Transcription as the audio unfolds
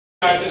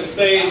To the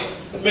stage.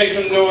 Let's make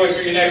some noise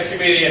for your next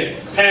comedian,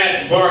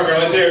 Pat Barker.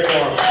 Let's hear it for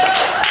him.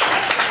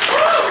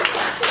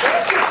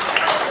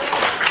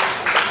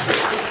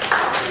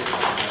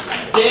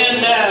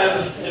 Dan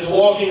Knabb is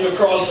walking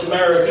across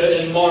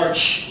America in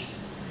March.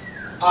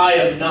 I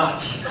am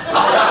not.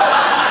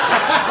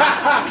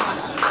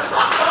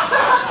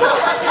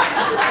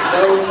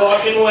 No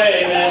fucking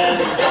way,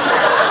 man.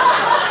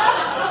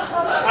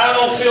 I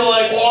don't feel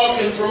like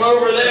walking from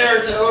over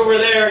there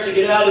to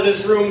get out of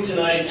this room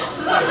tonight.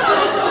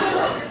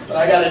 But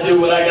I gotta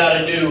do what I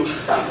gotta do.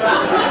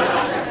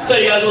 I'll tell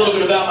you guys a little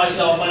bit about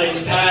myself. My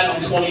name's Pat,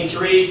 I'm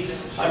 23.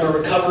 I'm a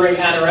recovering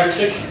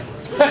anorexic.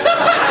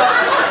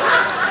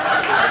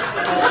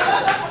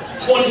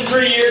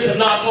 23 years have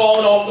not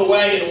fallen off the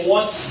wagon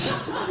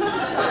once.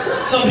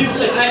 Some people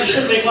say, Pat, you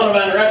shouldn't make fun of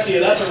anorexia.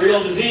 That's a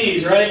real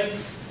disease, right?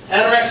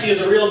 Anorexia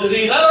is a real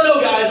disease. I don't know,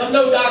 guys. I'm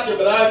no doctor,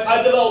 but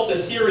I've developed a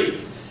theory.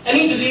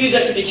 Any disease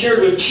that can be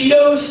cured with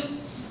Cheetos,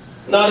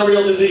 not a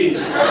real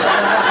disease.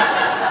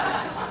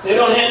 They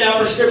don't hand out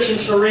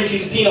prescriptions for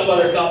Reese's peanut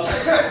butter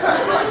cups.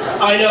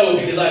 I know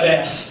because I've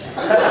asked.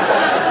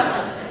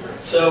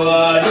 So,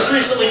 just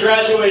recently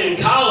graduated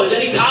college.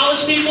 Any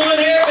college people in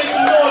here? Make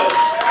some noise.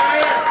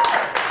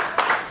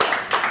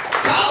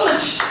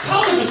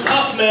 College was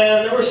tough,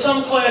 man. There were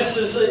some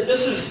classes,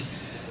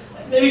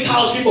 maybe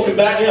college people can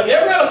back me up. You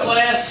ever have a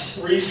class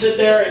where you sit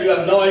there and you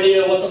have no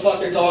idea what the fuck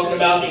they're talking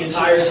about the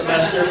entire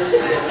semester?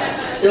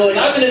 You're like,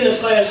 I've been in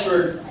this class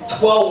for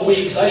 12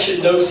 weeks, I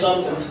should know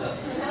something.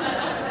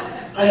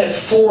 I had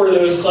 4 of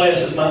those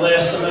classes my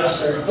last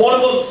semester. One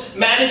of them,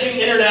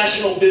 managing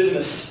international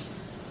business,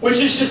 which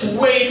is just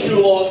way too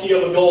lofty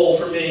of a goal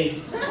for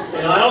me.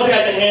 You know, I don't think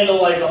I can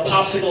handle like a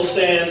popsicle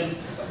stand,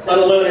 let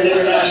alone an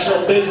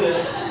international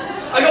business.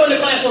 I go into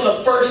class on the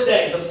first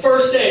day. The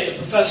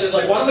professor's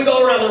like, why don't we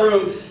go around the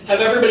room,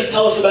 have everybody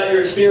tell us about your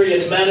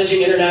experience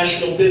managing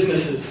international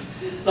businesses.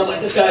 And I'm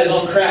like, this guy is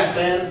on crack,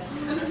 man.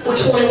 We're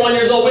 21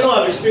 years old, we don't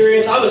have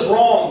experience. I was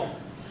wrong.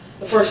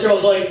 The first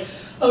girl's like,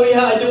 oh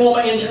yeah, I do all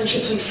my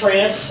internships in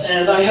France,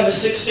 and I have a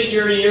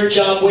 6-figure-a-year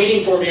job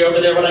waiting for me over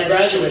there when I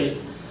graduate.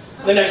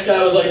 And the next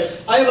guy was like,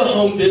 I have a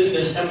home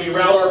business, and we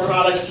route our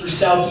products through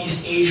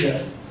Southeast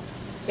Asia.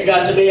 It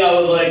got to me, I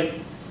was like,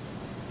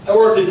 I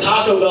worked at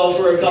Taco Bell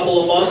for a couple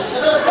of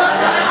months.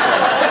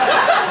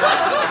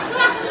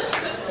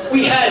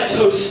 We had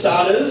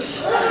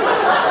tostadas.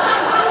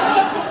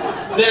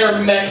 They're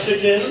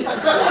Mexican.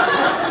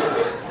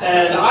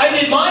 And I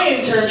did my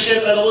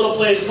internship at a little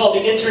place called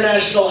the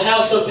International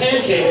House of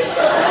Pancakes.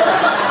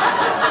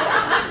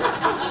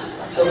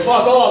 So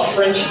fuck off,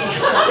 Frenchie.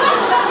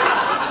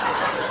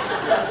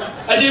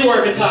 I did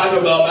work at Taco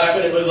Bell back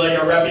when it was like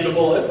a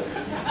reputable...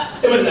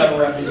 It was never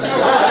reputable.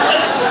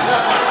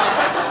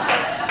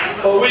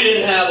 But we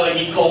didn't have like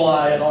E.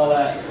 coli and all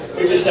that.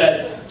 We just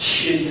had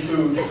shitty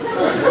food.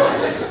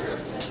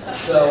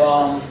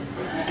 So,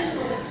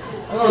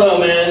 I don't know,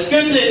 man. It's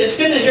good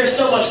to hear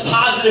so much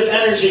positive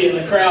energy in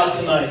the crowd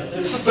tonight.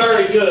 It's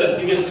very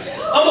good because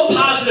I'm a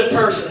positive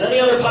person.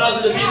 Any other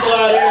positive people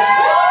out here?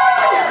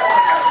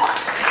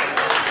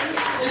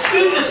 It's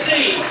good to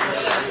see.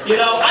 You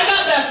know, I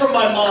got that from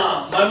my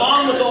mom. My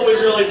mom was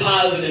always really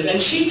positive, and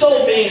she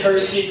told me her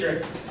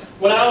secret.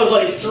 When I was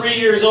like 3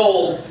 years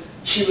old,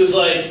 she was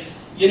like,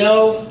 you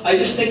know, I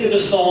just think of the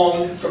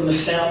song from The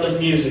Sound of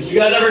Music. You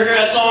guys ever hear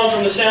that song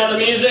from The Sound of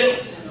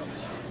Music?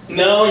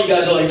 No? You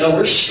guys are like, no,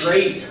 we're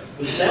straight.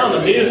 The Sound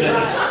of Music.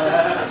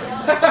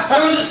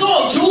 There was a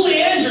song,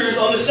 Julie Andrews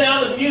on The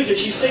Sound of Music.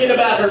 She's singing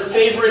about her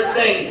favorite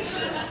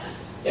things.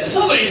 Yeah,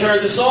 somebody's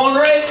heard the song,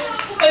 right?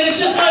 And it's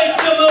just like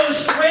the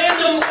most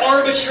random,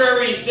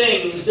 arbitrary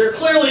things. They're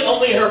clearly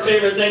only her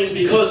favorite things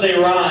because they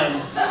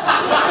rhyme.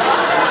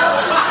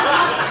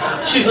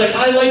 She's like,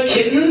 I like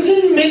kittens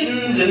and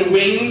mittens and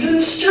wings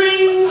and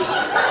strings.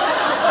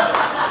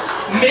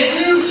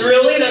 Mittens?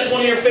 Really? That's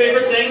one of your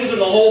favorite things in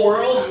the whole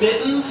world?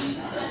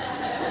 Mittens?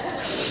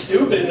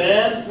 Stupid,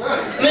 man.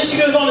 And then she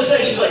goes on to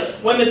say, she's like,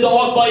 when the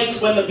dog bites,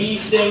 when the bee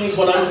stings,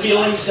 when I'm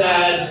feeling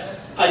sad,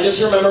 I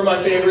just remember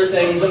my favorite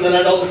things and then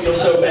I don't feel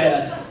so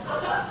bad.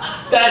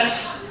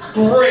 That's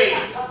great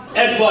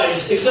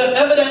advice, except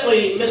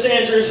evidently Miss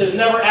Andrews has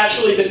never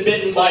actually been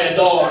bitten by a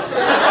dog.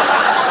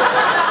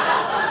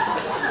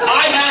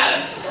 I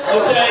have,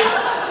 okay?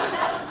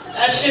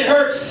 That shit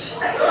hurts.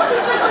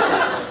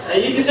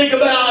 And you can think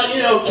about,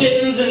 you know,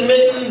 kittens and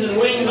mittens and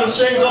wings and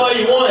strings all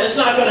you want. It's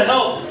not going to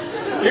help.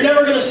 You're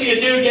never going to see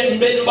a dude getting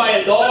bitten by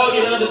a dog.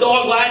 You know, the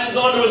dog latches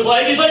onto his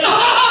leg. He's like,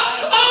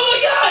 ah! Oh my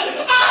God!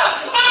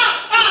 Ah!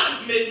 Ah!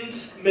 Ah!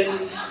 Mittens,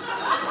 mittens.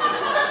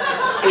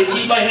 They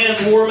keep my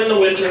hands warm in the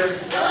winter.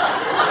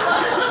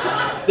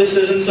 This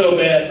isn't so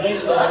bad.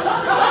 Nice dog.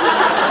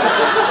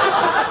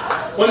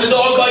 When the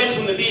dog bites,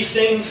 when the bee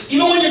stings,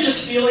 even when you're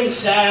just feeling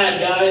sad,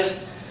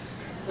 guys.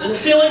 When you're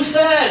feeling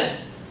sad.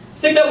 I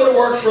think that would have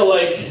worked for,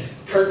 like,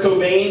 Kurt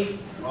Cobain.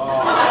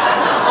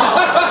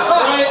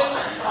 Right?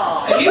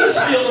 He was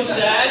feeling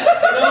sad, you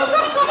know?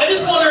 I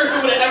just wonder if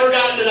it would have ever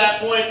gotten to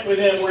that point with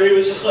him where he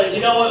was just like,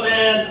 you know what,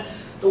 man?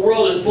 The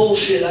world is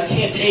bullshit. I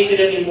can't take it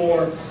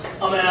anymore.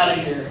 I'm out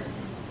of here.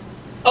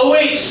 Oh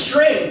wait,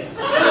 string.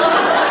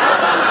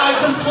 I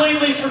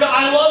completely forgot.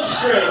 I love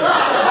string.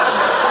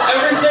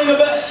 Everything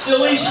about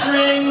silly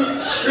string,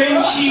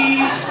 string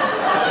cheese.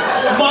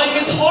 My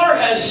guitar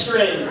has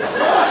strings.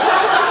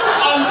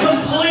 I'm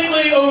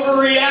completely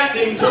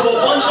overreacting to a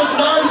bunch of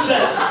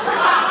nonsense.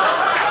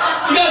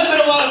 You guys have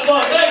been a lot of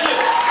fun. Thank you.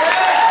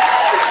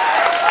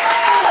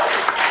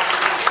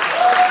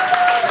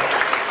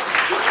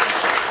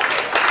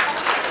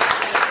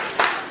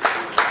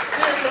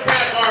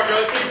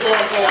 Let's keep going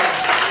for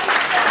him.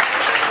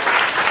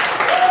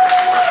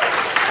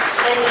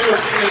 Hopefully we'll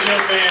see this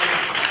young man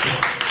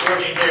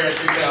working here in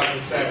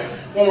 2007.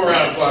 One more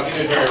round of applause. He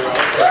did very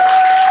well.